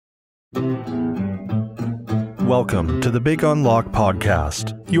Welcome to the Big Unlock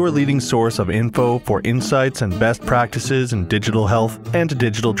podcast, your leading source of info for insights and best practices in digital health and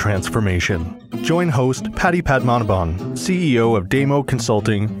digital transformation. Join host Patty Padmanabhan, CEO of Damo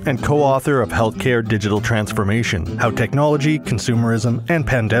Consulting and co-author of Healthcare Digital Transformation, How Technology, Consumerism, and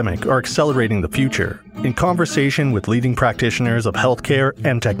Pandemic Are Accelerating the Future, in conversation with leading practitioners of healthcare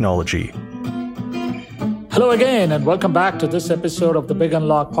and technology. Hello again, and welcome back to this episode of the Big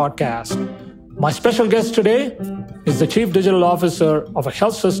Unlock podcast. My special guest today is the Chief Digital Officer of a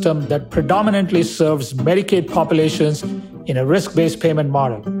health system that predominantly serves Medicaid populations in a risk-based payment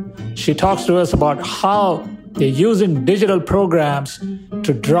model. She talks to us about how they're using digital programs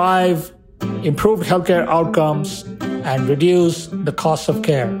to drive improved healthcare outcomes and reduce the cost of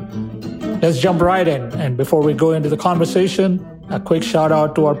care. Let's jump right in. And before we go into the conversation, a quick shout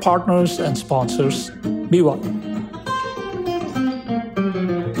out to our partners and sponsors. Be well.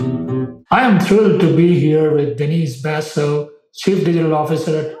 I am thrilled to be here with Denise Basow, Chief Digital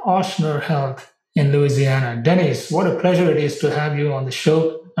Officer at Ochsner Health in Louisiana. Denise, what a pleasure it is to have you on the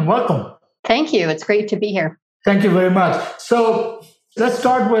show, and welcome. Thank you. It's great to be here. Thank you very much. So let's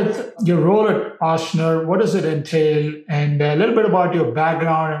start with your role at Ochsner. What does it entail? And a little bit about your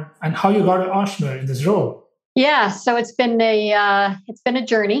background and how you got to Ochsner in this role. Yeah, so it's been a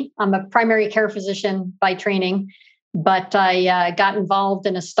journey. I'm a primary care physician by training, but I got involved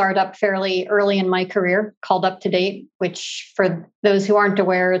in a startup fairly early in my career called Up to Date, which for those who aren't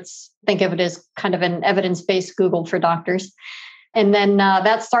aware, think of it as kind of an evidence-based Google for doctors. And then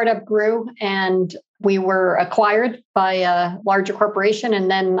that startup grew and we were acquired by a larger corporation.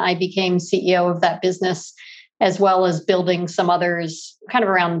 And then I became CEO of that business, as well as building some others kind of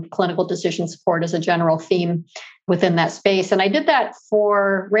around clinical decision support as a general theme within that space. And I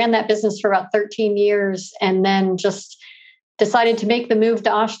ran that business for about 13 years and then just decided to make the move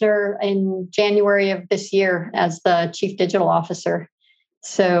to Ochsner in January of this year as the Chief Digital Officer.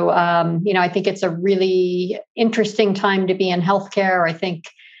 So, I think it's a really interesting time to be in healthcare. I think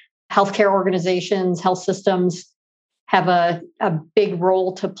healthcare organizations, health systems have a big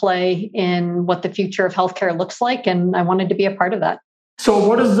role to play in what the future of healthcare looks like. And I wanted to be a part of that. So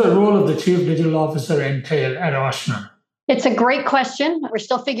what does the role of the Chief Digital Officer entail at Ochsner? It's a great question. We're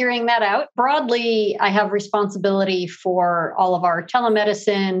still figuring that out. Broadly, I have responsibility for all of our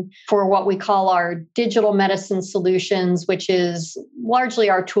telemedicine, for what we call our digital medicine solutions, which is largely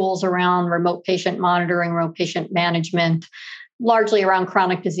our tools around remote patient monitoring, remote patient management, largely around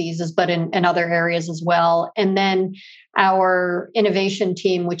chronic diseases, but in other areas as well. And then our innovation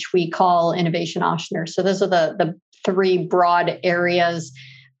team, which we call Innovation Ochsner. So those are the three broad areas.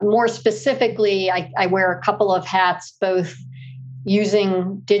 More specifically, I wear a couple of hats, both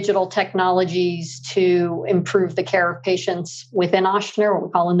using digital technologies to improve the care of patients within Ochsner, what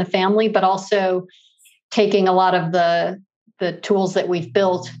we call in the family, but also taking a lot of the tools that we've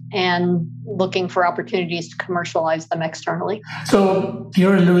built and looking for opportunities to commercialize them externally. So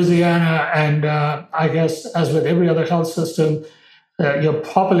you're in Louisiana, and I guess as with every other health system, your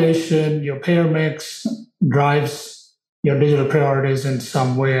population, your payer mix drives your digital priorities in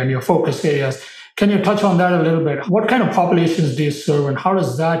some way and your focus areas. Can you touch on that a little bit? What kind of populations do you serve and how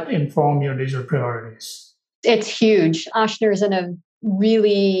does that inform your digital priorities? It's huge. Ochsner is in a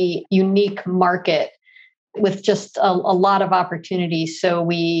really unique market with just a lot of opportunities. So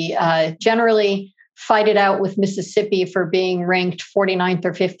we generally fight it out with Mississippi for being ranked 49th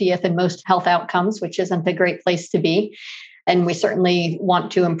or 50th in most health outcomes, which isn't a great place to be. And we certainly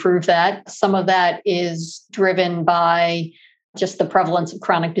want to improve that. Some of that is driven by just the prevalence of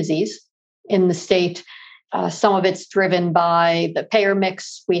chronic disease in the state. Some of it's driven by the payer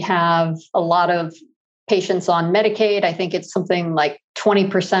mix. We have a lot of patients on Medicaid. I think it's something like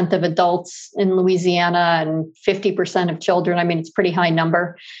 20% of adults in Louisiana and 50% of children. I mean, it's a pretty high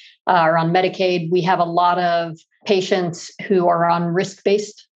number are on Medicaid. We have a lot of patients who are on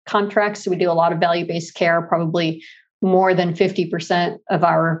risk-based contracts. So we do a lot of value-based care. Probably more than 50% of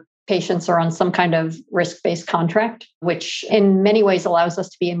our patients are on some kind of risk-based contract, which in many ways allows us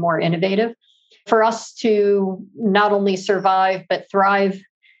to be more innovative. For us to not only survive, but thrive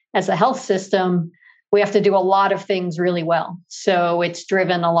as a health system, we have to do a lot of things really well. So it's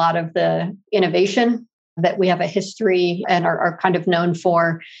driven a lot of the innovation that we have a history and are kind of known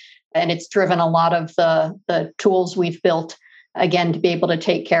for. And it's driven a lot of the tools we've built, again, to be able to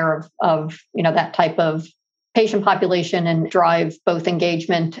take care of that type of patient population and drive both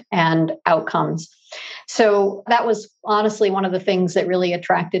engagement and outcomes. So that was honestly one of the things that really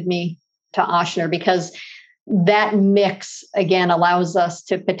attracted me to Ochsner, because that mix, again, allows us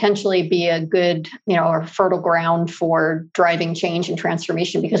to potentially be a good, or fertile ground for driving change and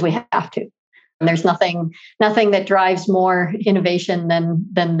transformation because we have to. And there's nothing that drives more innovation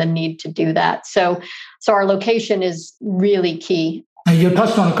than the need to do that. So our location is really key. You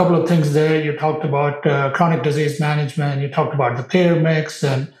touched on a couple of things there. You talked about chronic disease management. You talked about the payer mix.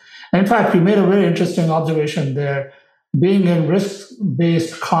 And in fact, you made a very interesting observation there. Being in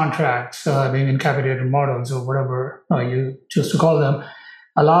risk-based contracts, being in capitated models or whatever you choose to call them,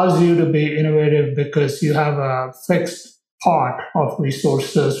 allows you to be innovative because you have a fixed pot of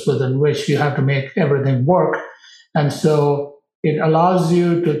resources within which you have to make everything work. And so it allows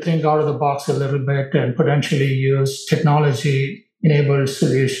you to think out of the box a little bit and potentially use technology-enabled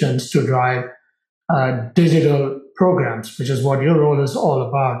solutions to drive digital programs, which is what your role is all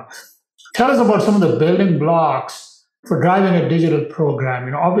about. Tell us about some of the building blocks for driving a digital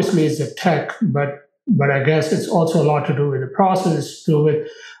program. Obviously it's the tech, but I guess it's also a lot to do with the process, to do with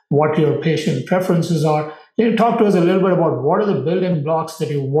what your patient preferences are. Can you talk to us a little bit about what are the building blocks that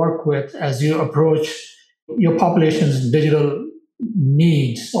you work with as you approach your population's digital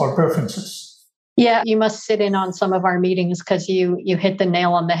needs or preferences? Yeah, you must sit in on some of our meetings because you hit the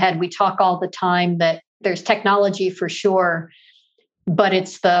nail on the head. We talk all the time that there's technology for sure, but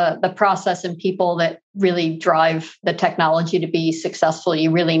it's the process and people that really drive the technology to be successful.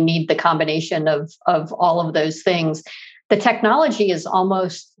 You really need the combination of all of those things. The technology is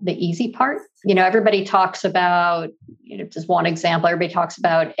almost the easy part. Everybody talks about, just one example, everybody talks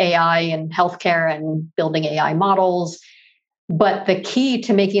about AI and healthcare and building AI models. But the key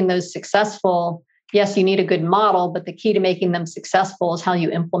to making those successful, yes, you need a good model, but the key to making them successful is how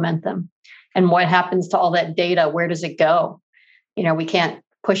you implement them. And what happens to all that data? Where does it go? We can't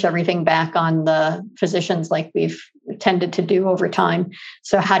push everything back on the physicians like we've tended to do over time.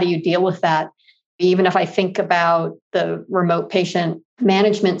 So how do you deal with that? Even if I think about the remote patient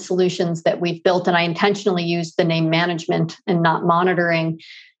management solutions that we've built, and I intentionally use the name management and not monitoring,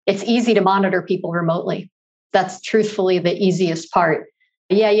 it's easy to monitor people remotely. That's truthfully the easiest part.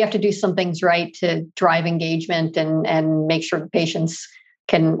 Yeah, you have to do some things right to drive engagement and make sure the patients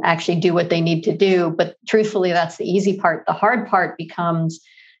can actually do what they need to do. But truthfully, that's the easy part. The hard part becomes,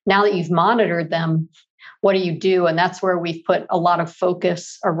 now that you've monitored them, what do you do? And that's where we've put a lot of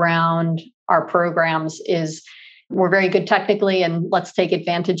focus around our programs. Is we're very good technically, and let's take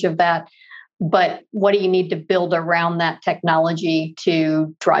advantage of that. But what do you need to build around that technology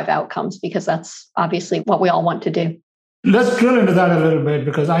to drive outcomes? Because that's obviously what we all want to do. Let's drill into that a little bit,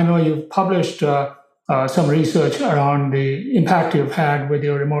 because I know you've published some research around the impact you've had with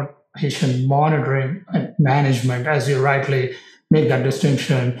your remote patient monitoring and management, as you rightly make that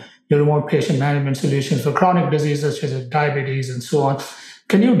distinction, your remote patient management solutions for chronic diseases such as diabetes and so on.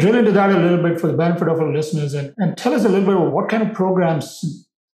 Can you drill into that a little bit for the benefit of our listeners and tell us a little bit about what kind of programs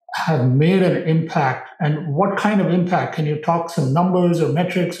have made an impact and what kind of impact? Can you talk some numbers or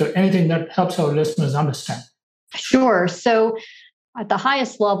metrics or anything that helps our listeners understand? Sure. So at the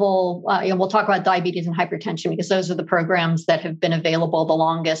highest level, we'll talk about diabetes and hypertension because those are the programs that have been available the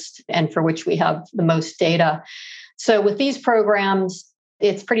longest and for which we have the most data. So with these programs,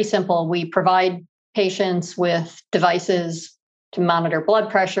 it's pretty simple. We provide patients with devices to monitor blood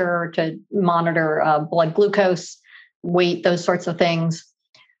pressure, to monitor blood glucose, weight, those sorts of things.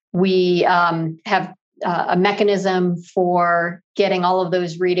 We have a mechanism for getting all of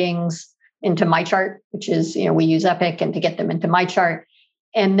those readings into MyChart, which is, we use Epic and to get them into MyChart.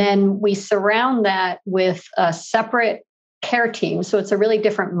 And then we surround that with a separate care team. So it's a really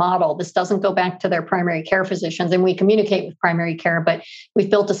different model. This doesn't go back to their primary care physicians, and we communicate with primary care, but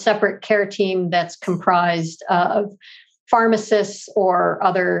we've built a separate care team that's comprised of pharmacists or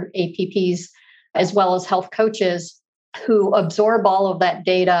other APPs, as well as health coaches who absorb all of that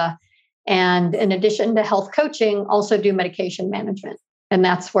data. And in addition to health coaching, also do medication management. And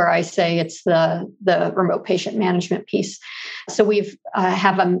that's where I say it's the remote patient management piece. So we've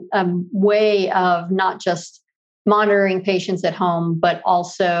have a way of not just monitoring patients at home, but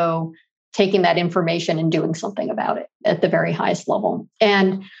also taking that information and doing something about it at the very highest level.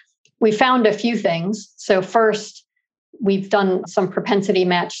 And we found a few things. So first, we've done some propensity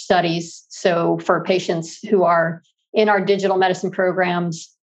match studies. So for patients who are in our digital medicine programs,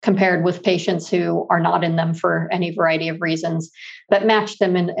 compared with patients who are not in them for any variety of reasons, but match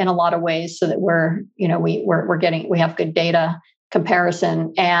them in a lot of ways so that we have good data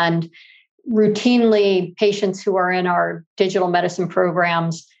comparison. And routinely, patients who are in our digital medicine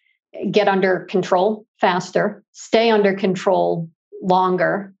programs get under control faster, stay under control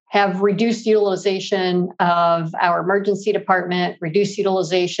longer, have reduced utilization of our emergency department, reduced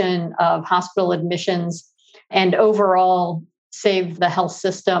utilization of hospital admissions, and overall save the health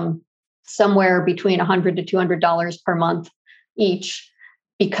system somewhere between $100 to $200 per month each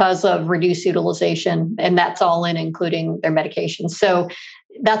because of reduced utilization. And that's all in including their medications. So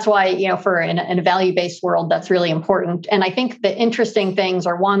that's why, for in a value-based world, that's really important. And I think the interesting things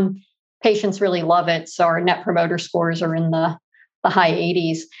are, one, patients really love it. So our net promoter scores are in the high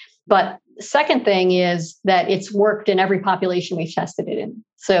 80s. But the second thing is that it's worked in every population we've tested it in.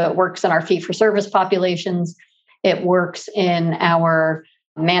 So it works in our fee-for-service populations. It works in our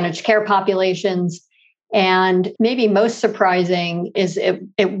managed care populations. And maybe most surprising is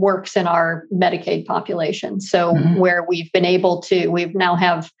it works in our Medicaid population. So where we've been able to, we've now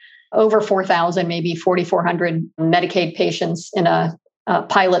have over 4,000, maybe 4,400 Medicaid patients in a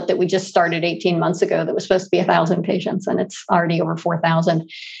pilot that we just started 18 months ago that was supposed to be 1,000 patients, and it's already over 4,000.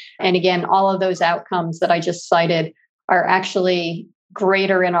 And again, all of those outcomes that I just cited are actually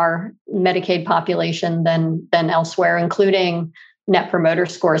greater in our Medicaid population than elsewhere, including net promoter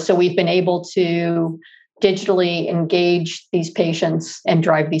scores. So we've been able to digitally engage these patients and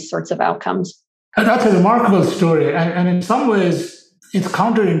drive these sorts of outcomes. And that's a remarkable story. And in some ways, it's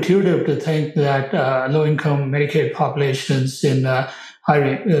counterintuitive to think that low-income Medicaid populations in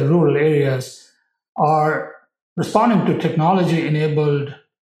rural areas are responding to technology-enabled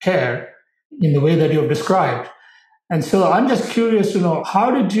care in the way that you've described. And so I'm just curious to know,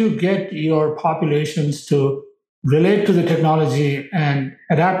 how did you get your populations to relate to the technology and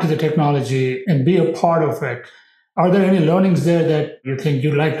adapt to the technology and be a part of it? Are there any learnings there that you think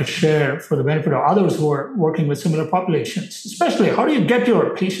you'd like to share for the benefit of others who are working with similar populations? Especially, how do you get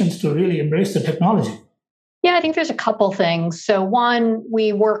your patients to really embrace the technology? Yeah, I think there's a couple things. So one,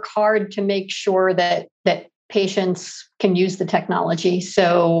 we work hard to make sure that patients can use the technology.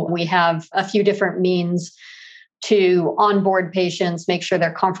 So we have a few different means to onboard patients, make sure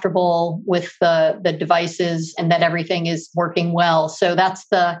they're comfortable with the devices and that everything is working well. So that's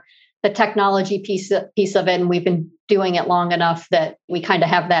the technology piece of it. And we've been doing it long enough that we kind of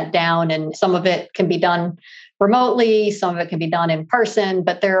have that down. And some of it can be done remotely, some of it can be done in person.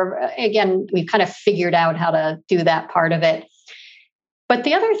 But we've kind of figured out how to do that part of it. But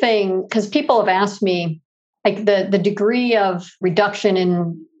the other thing, because people have asked me, like the degree of reduction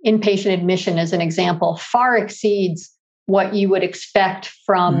in inpatient admission, as an example, far exceeds what you would expect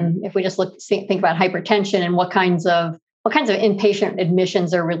from, if we just think about hypertension and what kinds of inpatient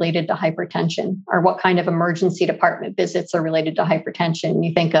admissions are related to hypertension, or what kind of emergency department visits are related to hypertension.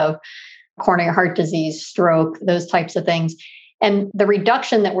 You think of coronary heart disease, stroke, those types of things. And the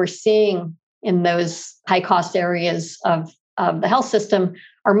reduction that we're seeing in those high cost areas of the health system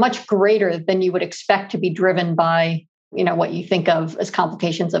are much greater than you would expect to be driven by, what you think of as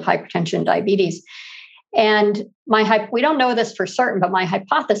complications of hypertension and diabetes. And we don't know this for certain, but my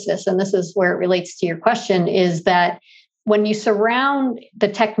hypothesis, and this is where it relates to your question, is that when you surround the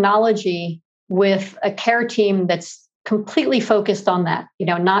technology with a care team that's completely focused on that,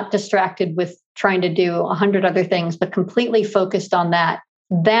 not distracted with trying to do 100 other things, but completely focused on that,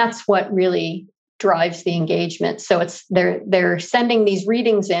 that's what really drives the engagement. So they're sending these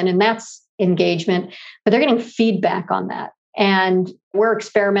readings in, and that's engagement, but they're getting feedback on that. And we're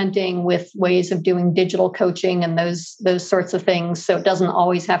experimenting with ways of doing digital coaching and those sorts of things. So it doesn't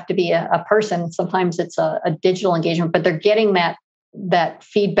always have to be a person. Sometimes it's a digital engagement, but they're getting that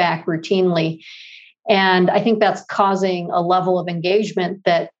feedback routinely. And I think that's causing a level of engagement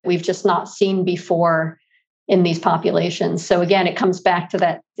that we've just not seen before in these populations. So again, it comes back to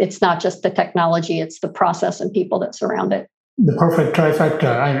that. It's not just the technology, it's the process and people that surround it. The perfect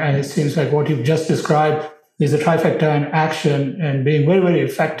trifecta. And it seems like what you've just described is the trifecta in action and being very, very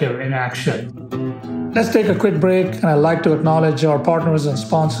effective in action. Let's take a quick break. And I'd like to acknowledge our partners and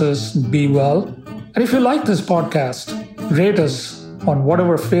sponsors, Be Well. And if you like this podcast, rate us on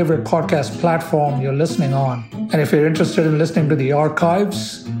whatever favorite podcast platform you're listening on. And if you're interested in listening to the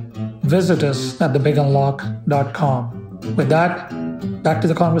archives, visit us at thebigunlock.com. With that, back to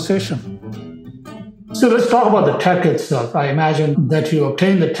the conversation. So let's talk about the tech itself. I imagine that you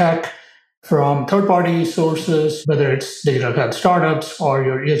obtain the tech from third-party sources, whether it's digital health startups or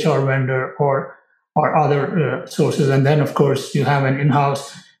your EHR vendor or other sources. And then, of course, you have an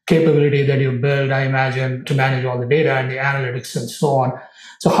in-house capability that you build, I imagine, to manage all the data and the analytics and so on.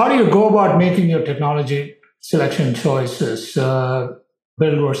 So how do you go about making your technology selection choices, build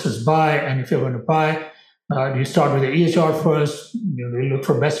versus buy? And if you're going to buy, do you start with the EHR first? You look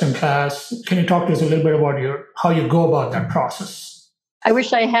for best in class. Can you talk to us a little bit about how you go about that process? I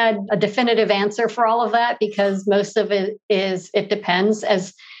wish I had a definitive answer for all of that, because most of it depends.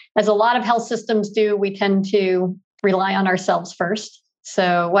 As a lot of health systems do, we tend to rely on ourselves first.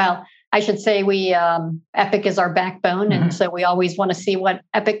 So, I should say Epic is our backbone. And so we always want to see what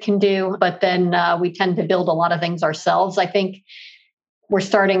Epic can do, but then we tend to build a lot of things ourselves. I think we're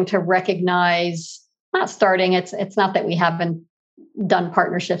starting to recognize, it's not that we haven't done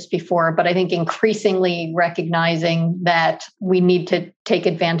partnerships before, but I think increasingly recognizing that we need to take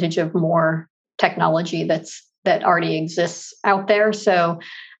advantage of more technology that already exists out there. So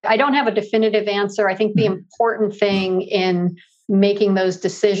I don't have a definitive answer. I think the important thing in making those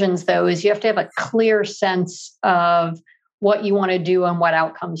decisions, though, is you have to have a clear sense of what you want to do and what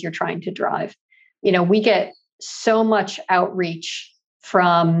outcomes you're trying to drive. We get so much outreach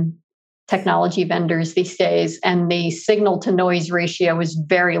from technology vendors these days, and the signal to noise ratio is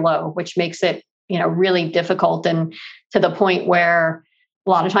very low, which makes it, really difficult, and to the point where a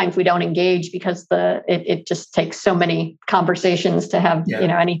lot of times we don't engage because it just takes so many conversations to have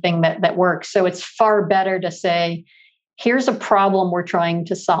anything that works. So it's far better to say, here's a problem we're trying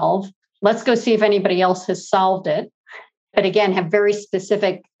to solve. Let's go see if anybody else has solved it. But again, have very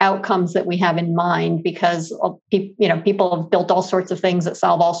specific outcomes that we have in mind, because people have built all sorts of things that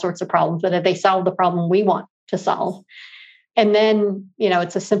solve all sorts of problems, but they solve the problem we want to solve. And then,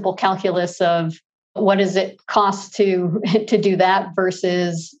 it's a simple calculus of what does it cost to do that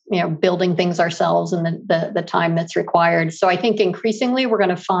versus, building things ourselves and the time that's required. So I think increasingly we're going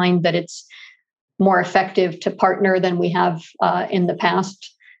to find that it's more effective to partner than we have in the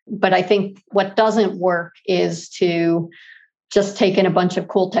past. But I think what doesn't work is to just take in a bunch of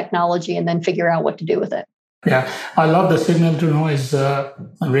cool technology and then figure out what to do with it. Yeah, I love the signal to noise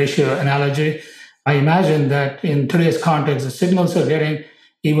ratio analogy. I imagine that in today's context, the signals are getting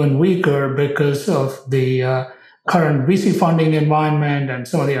even weaker because of the current VC funding environment and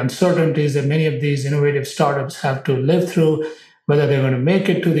some of the uncertainties that many of these innovative startups have to live through, whether they're going to make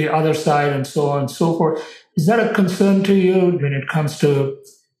it to the other side and so on and so forth. Is that a concern to you when it comes to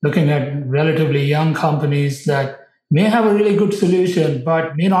looking at relatively young companies that may have a really good solution,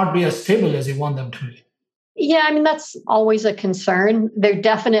 but may not be as stable as you want them to be? Yeah, that's always a concern. They're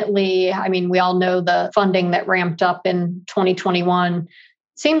definitely, we all know the funding that ramped up in 2021.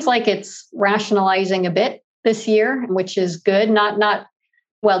 Seems like it's rationalizing a bit this year, which is good. Not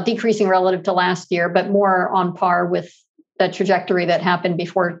decreasing relative to last year, but more on par with the trajectory that happened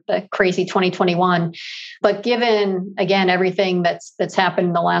before the crazy 2021. But given, again, everything that's happened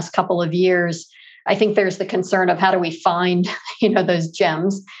in the last couple of years, I think there's the concern of how do we find, those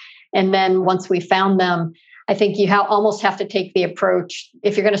gems. And then once we found them, I think you almost have to take the approach.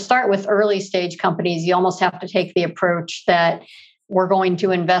 If you're going to start with early stage companies, you almost have to take the approach that we're going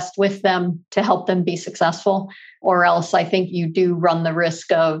to invest with them to help them be successful. Or else I think you do run the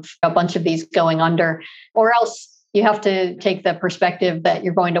risk of a bunch of these going under. Or else you have to take the perspective that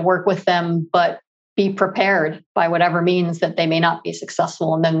you're going to work with them, but be prepared by whatever means that they may not be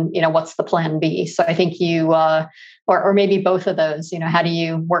successful. And then, what's the plan B? So I think or maybe both of those, how do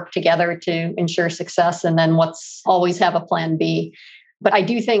you work together to ensure success? And then always have a plan B. But I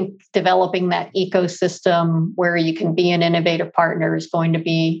do think developing that ecosystem where you can be an innovative partner is going to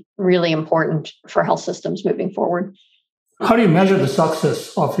be really important for health systems moving forward. How do you measure the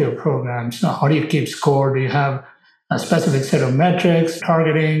success of your programs? How do you keep score? Do you have a specific set of metrics,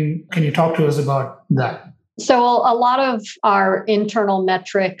 targeting? Can you talk to us about that? So a lot of our internal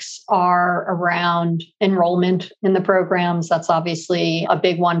metrics are around enrollment in the programs. That's obviously a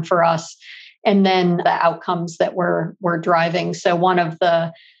big one for us. And then the outcomes that we're driving. So one of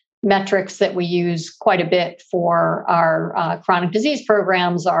the metrics that we use quite a bit for our chronic disease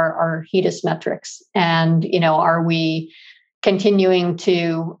programs are HEDIS metrics. And, are we continuing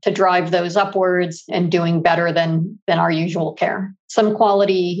to drive those upwards and doing better than our usual care? Some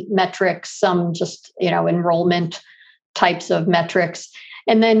quality metrics, some just, enrollment types of metrics.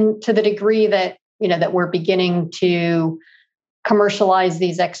 And then to the degree that, that we're beginning to commercialize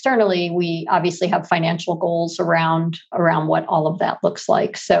these externally, we obviously have financial goals around what all of that looks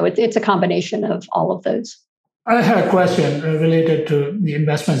like. So it's a combination of all of those. I had a question related to the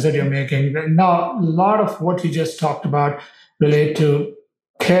investments that you're making. Now, a lot of what you just talked about relate to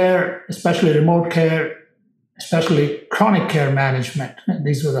care, especially remote care, especially chronic care management.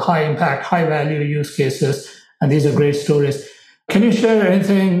 These were the high impact, high value use cases, and these are great stories. Can you share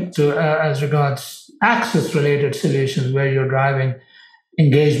anything as regards access-related solutions where you're driving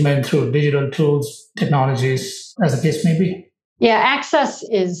engagement through digital tools, technologies, as the case may be? Yeah, access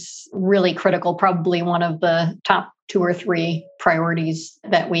is really critical, probably one of the top 2 or 3 priorities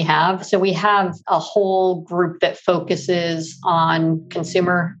that we have. So we have a whole group that focuses on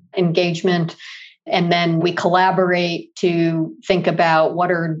consumer engagement And then we collaborate to think about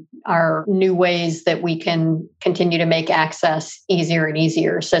what are our new ways that we can continue to make access easier and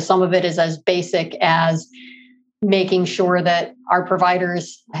easier. So some of it is as basic as making sure that our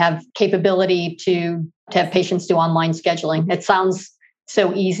providers have capability to have patients do online scheduling. It sounds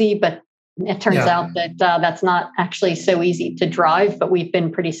so easy, but it turns out that that's not actually so easy to drive, but we've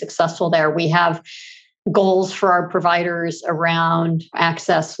been pretty successful there. We have goals for our providers around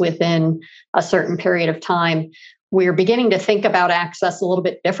access within a certain period of time. We're beginning to think about access a little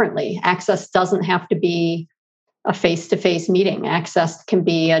bit differently. Access doesn't have to be a face-to-face meeting. Access can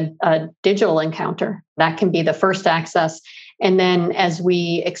be a digital encounter. That can be the first access. And then as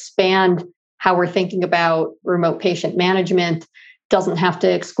we expand how we're thinking about remote patient management, doesn't have to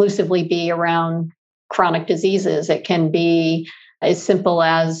exclusively be around chronic diseases. It can be as simple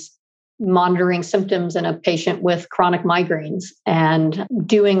as monitoring symptoms in a patient with chronic migraines and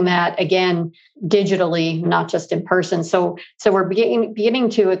doing that again digitally, not just in person. So we're beginning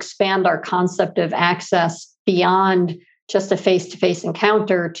to expand our concept of access beyond just a face-to-face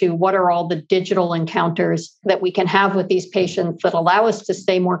encounter to what are all the digital encounters that we can have with these patients that allow us to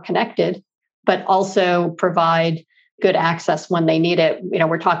stay more connected, but also provide good access when they need it.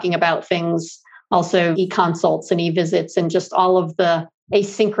 We're talking about things also e-consults and e-visits and just all of the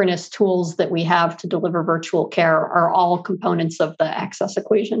asynchronous tools that we have to deliver virtual care are all components of the access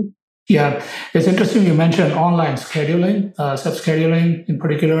equation. Yeah, it's interesting you mentioned online scheduling, sub-scheduling in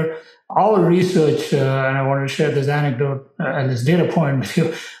particular. Our research, and I want to share this anecdote and this data point with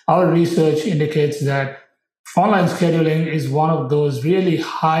you, our research indicates that online scheduling is one of those really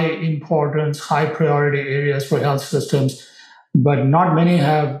high importance, high priority areas for health systems, but not many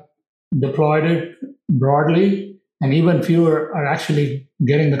have deployed it broadly. And even fewer are actually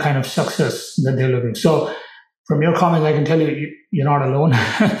getting the kind of success that they're looking. So from your comments, I can tell you, you're not alone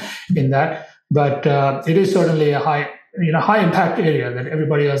in that, but it is certainly a high impact area that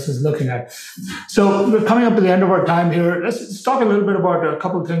everybody else is looking at. So we're coming up to the end of our time here. Let's talk a little bit about a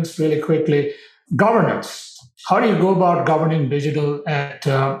couple of things really quickly. Governance. How do you go about governing digital at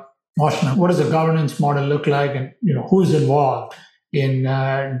Ochsner? What does the governance model look like, and who's involved in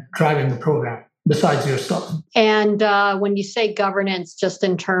driving the program besides yourself? And when you say governance, just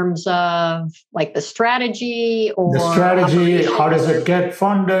in terms of like the strategy or the strategy, how does it get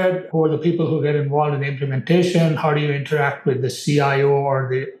funded? Who are the people who get involved in the implementation? How do you interact with the CIO or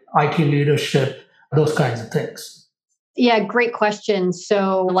the IT leadership? Those kinds of things. Yeah, great question.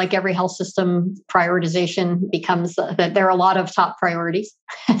 So like every health system, prioritization becomes that there are a lot of top priorities.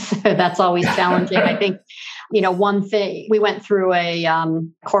 So that's always challenging. I think, one thing, we went through a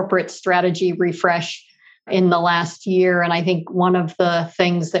corporate strategy refresh in the last year. And I think one of the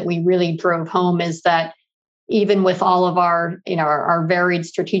things that we really drove home is that even with all of our varied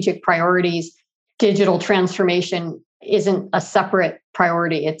strategic priorities, digital transformation isn't a separate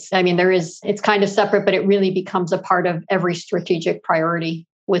priority. It's kind of separate, but it really becomes a part of every strategic priority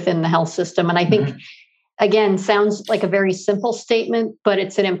within the health system. And I think, again, sounds like a very simple statement, but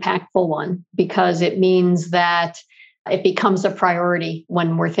it's an impactful one because it means that it becomes a priority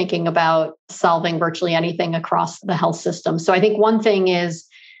when we're thinking about solving virtually anything across the health system. So I think one thing is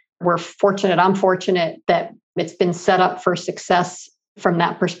I'm fortunate that it's been set up for success from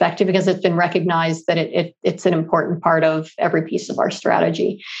that perspective because it's been recognized that it's an important part of every piece of our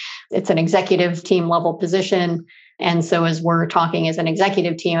strategy. It's an executive team level position. And so as we're talking as an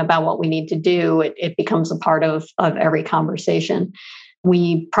executive team about what we need to do, it becomes a part of every conversation.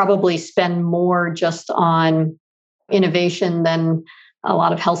 We probably spend more just on innovation than a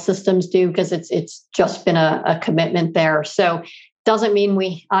lot of health systems do because it's just been a commitment there. So doesn't mean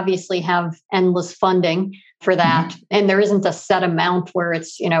we obviously have endless funding for that. And there isn't a set amount where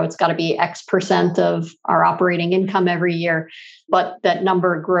it's got to be X percent of our operating income every year, but that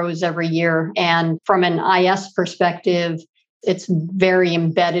number grows every year. And from an IS perspective, it's very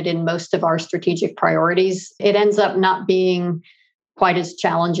embedded in most of our strategic priorities. It ends up not being quite as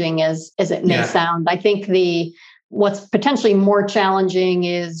challenging as it may sound. I think what's potentially more challenging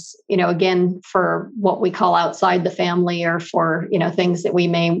is, again, for what we call outside the family or for, things that we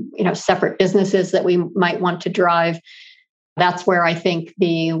may, separate businesses that we might want to drive. That's where I think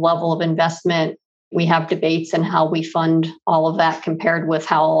the level of investment, we have debates and how we fund all of that compared with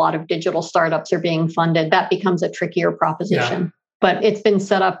how a lot of digital startups are being funded. That becomes a trickier proposition. Yeah. But it's been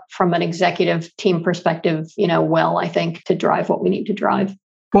set up from an executive team perspective, well, I think, to drive what we need to drive.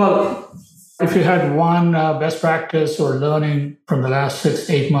 Well, if you had one best practice or learning from the last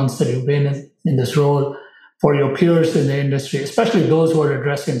 6-8 months that you've been in this role for your peers in the industry, especially those who are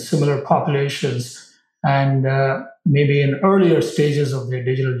addressing similar populations and maybe in earlier stages of their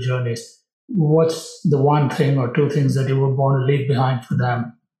digital journeys, what's the one thing or two things that you would want to leave behind for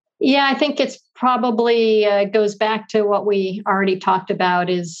them? Yeah, I think it's probably goes back to what we already talked about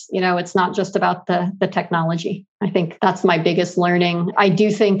is, it's not just about the technology. I think that's my biggest learning. I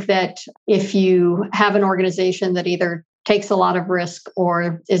do think that if you have an organization that either takes a lot of risk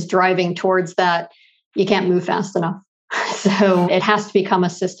or is driving towards that, you can't move fast enough. So it has to become a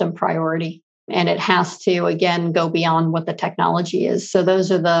system priority. And it has to, again, go beyond what the technology is. So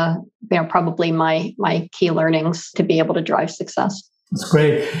those are probably my key learnings to be able to drive success. That's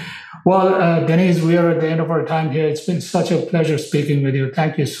great. Well, Denise, we are at the end of our time here. It's been such a pleasure speaking with you.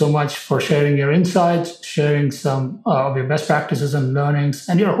 Thank you so much for sharing your insights, sharing some of your best practices and learnings,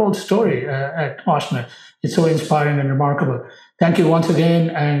 and your whole story at Ochsner. It's so inspiring and remarkable. Thank you once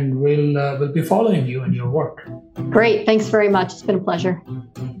again, and we'll be following you and your work. Great. Thanks very much. It's been a pleasure.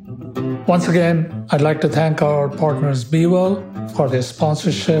 Once again, I'd like to thank our partners BeWell for their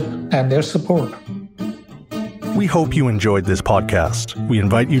sponsorship and their support. We hope you enjoyed this podcast. We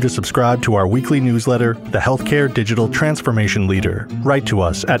invite you to subscribe to our weekly newsletter, The Healthcare Digital Transformation Leader. Write to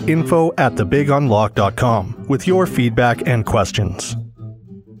us at info@thebigunlock.com with your feedback and questions.